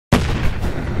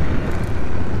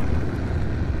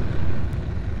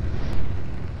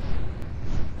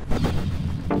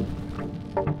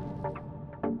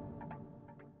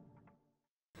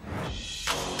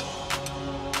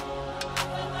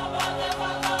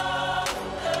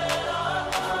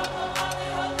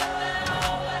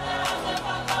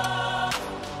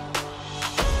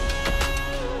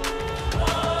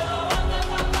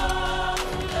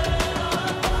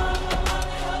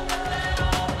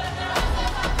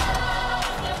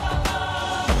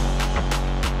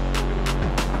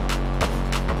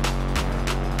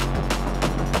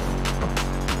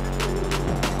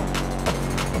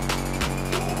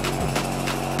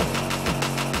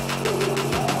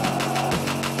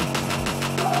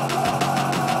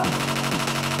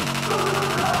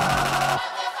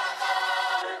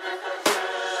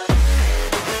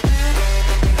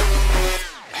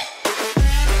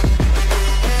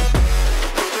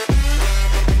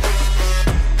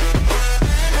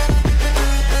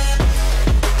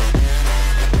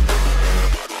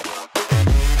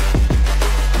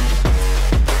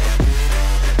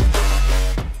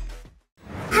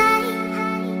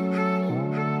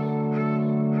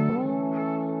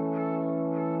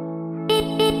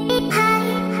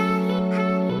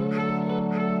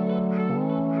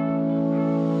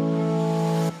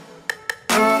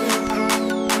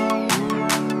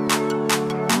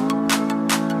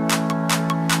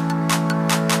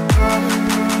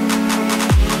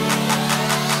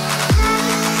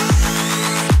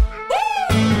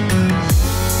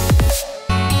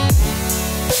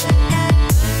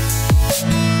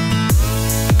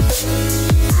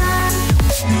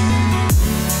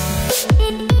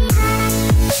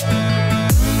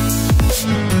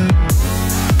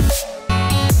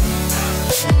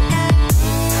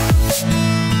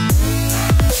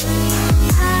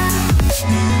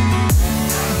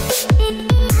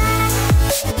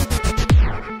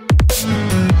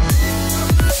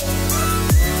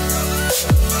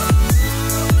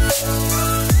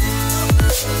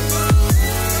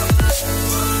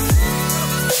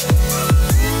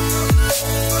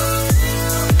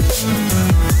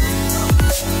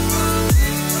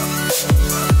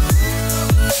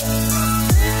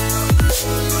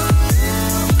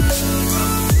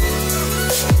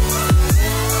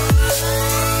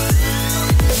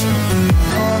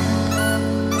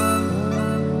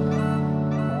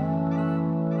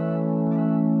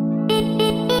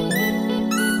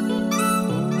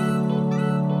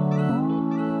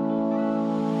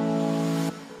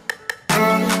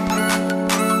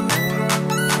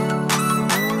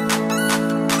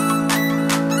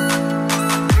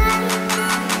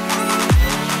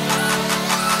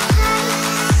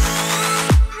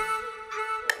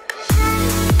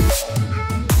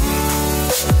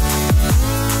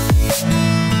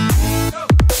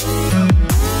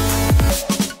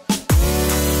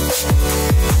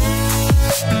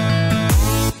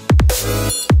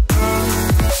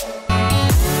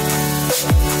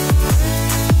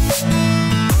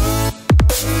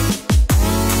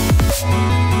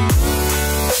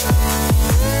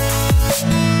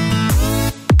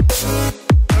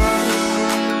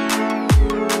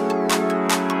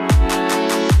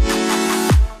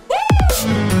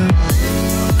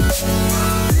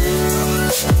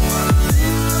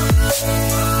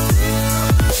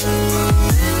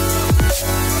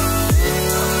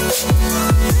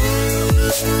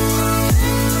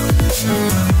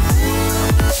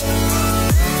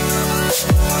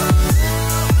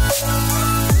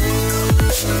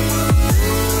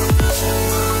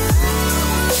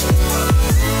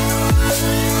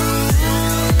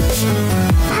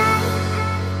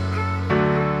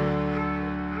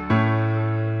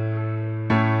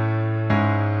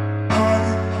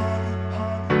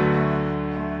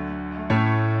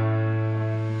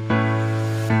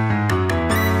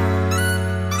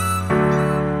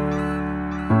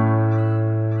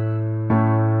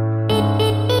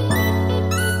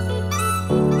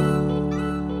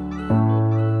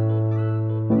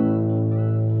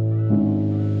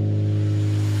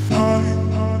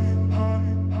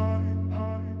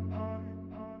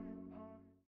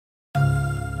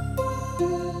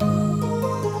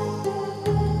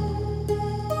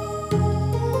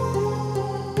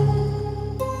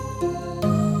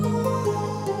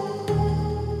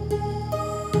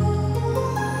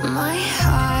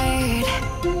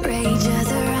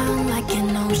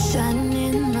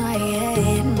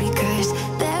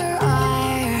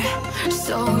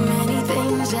So many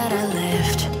things that I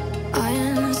left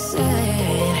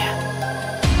unsaid.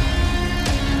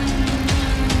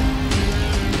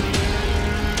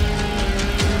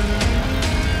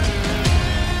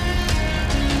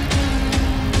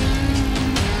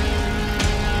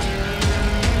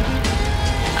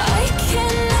 I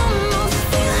can almost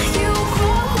feel you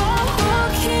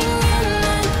walking in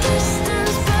the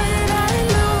distance, but I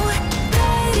know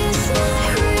that is not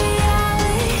reality.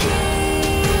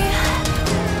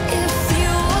 If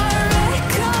you are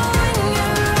echoing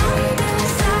around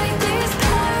inside these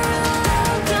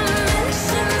parallel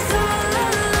dimensions all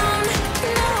alone,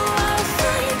 now I'll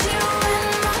find you in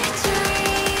my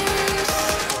dreams.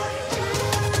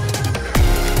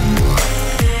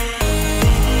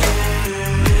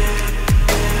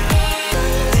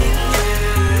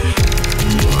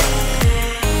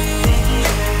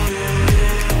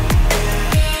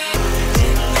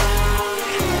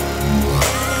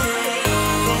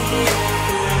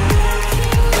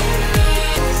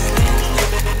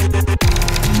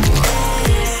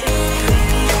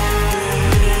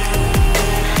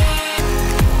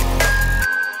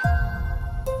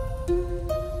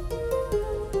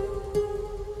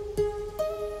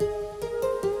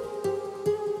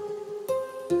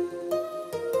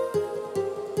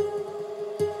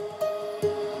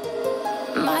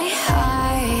 My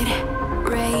heart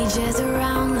rages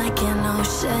around like an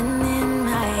ocean in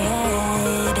my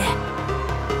head.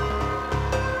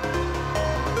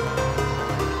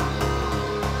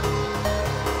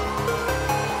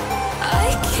 I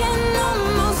can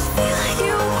almost feel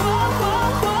you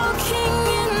walking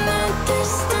in the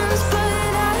distance,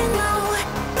 but I know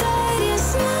that is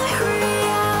not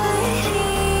reality.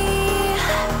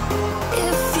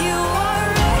 If you are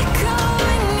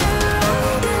echoing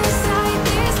around inside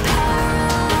these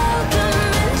parallel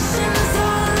dimensions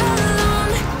all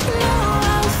alone, now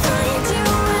I'll find you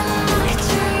in my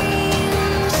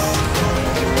dreams.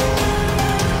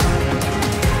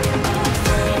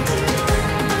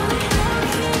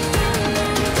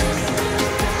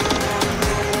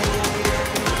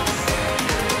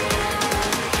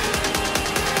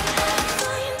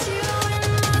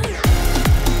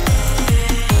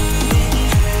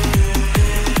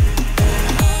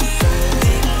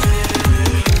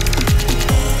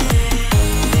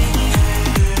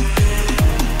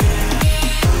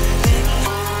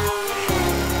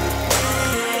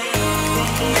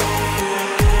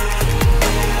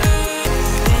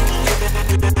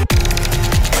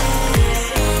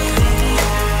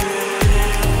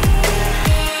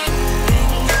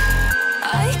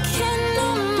 I can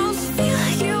almost feel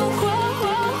you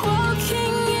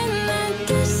walking in the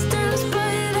distance,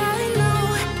 but I know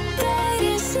that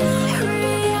is not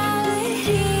reality.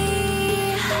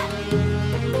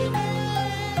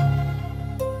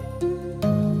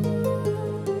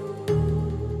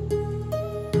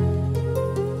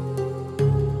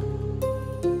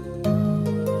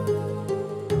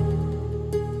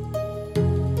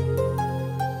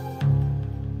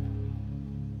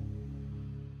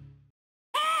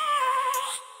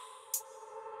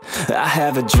 I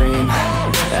have a dream,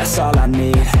 that's all I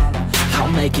need. I'll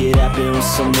make it happen with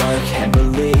some work and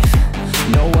belief.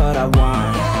 Know what I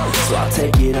want, so I'll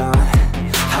take it on.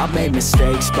 I've made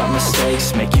mistakes, but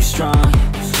mistakes make you strong.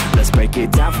 Let's break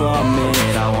it down for a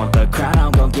minute. I want the crown,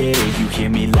 I'm gon' get it. You hear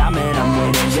me loud, man, I'm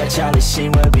winning. Yeah, Charlie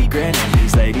Sheen will be grinning.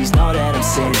 These ladies know that I'm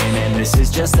sinning, and this is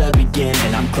just the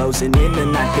beginning. I'm closing in the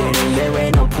ninth inning. There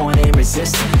ain't no point in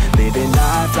resisting. Living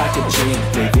life like a dream,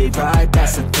 live it right,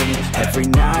 that's the thing. Every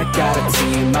night got a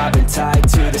team, I've been tied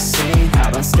to the scene.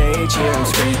 Out on stage, here I'm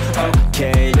screaming,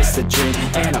 okay, it's a dream.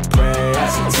 And I pray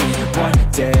as a team,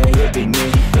 one day it'll be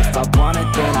me. If I want it,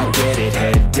 then I get it.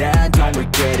 Head down, don't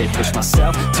regret it. Push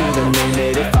myself to the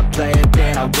limit. If I play it,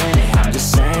 then I win it. I'm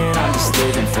just saying, I'm just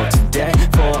living for today.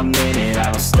 For a minute,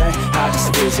 I don't stay, I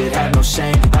just visit. Have no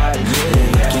shame, I admit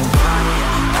it. Looking right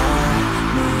at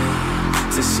me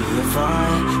to see if I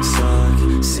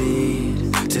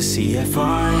succeed, to see if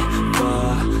I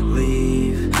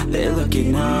believe. They're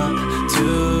looking up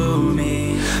to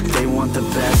me. They want the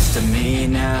best of me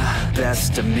now,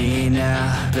 best of me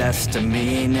now, best of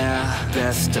me now,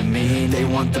 best of me. They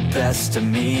want the best of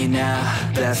me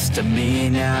now, best of me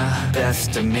now,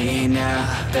 best of me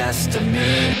now, best of me.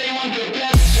 They want the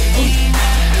best of me now.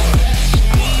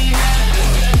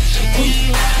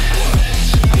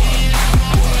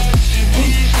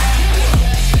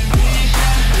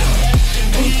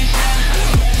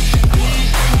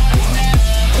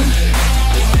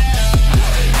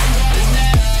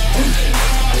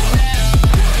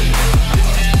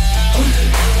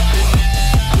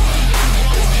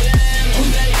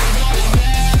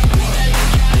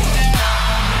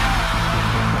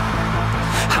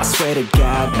 swear to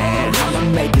God, man,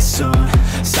 I'ma make it soon.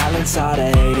 Silence all the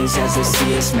haters as they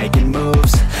see us making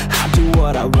moves. I do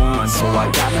what I want, so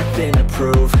I got nothing to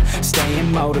prove.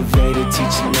 Staying motivated,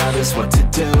 teaching others what to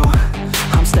do.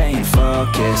 I'm staying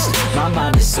focused, my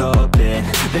mind is open.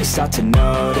 They start to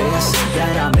notice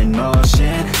that I'm in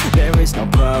motion. There is no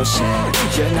potion,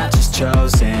 you're not just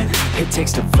chosen. It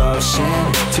takes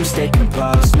devotion to stay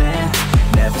composed, man.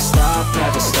 Never stop,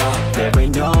 there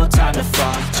ain't no time to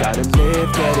fall. Try to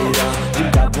live, get it all,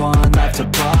 you got one life to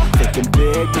ball. Thinking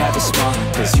big, never small,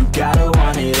 cause you gotta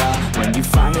want it all. When you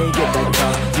finally get that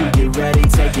call, you get ready,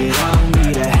 take it all.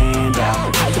 Need a hand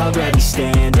out, I already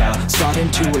stand out.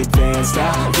 Starting to advance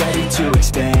now, ready to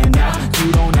expand now.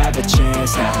 You don't have a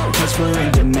chance now, cause we're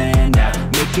in demand now.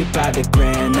 Make it by the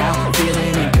grand now,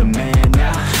 feeling in command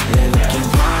now. They're looking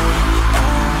right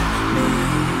at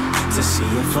me to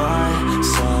see if I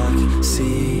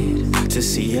succeed, to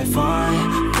see if I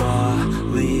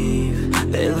believe.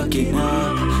 They're looking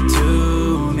up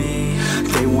to me.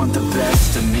 They want the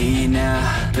best of me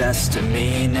now, best of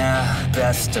me now,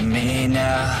 best of me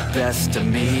now, best of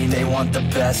me. They want the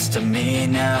best of me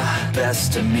now,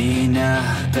 best of me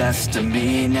now, best of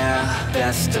me now,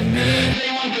 best of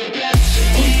me.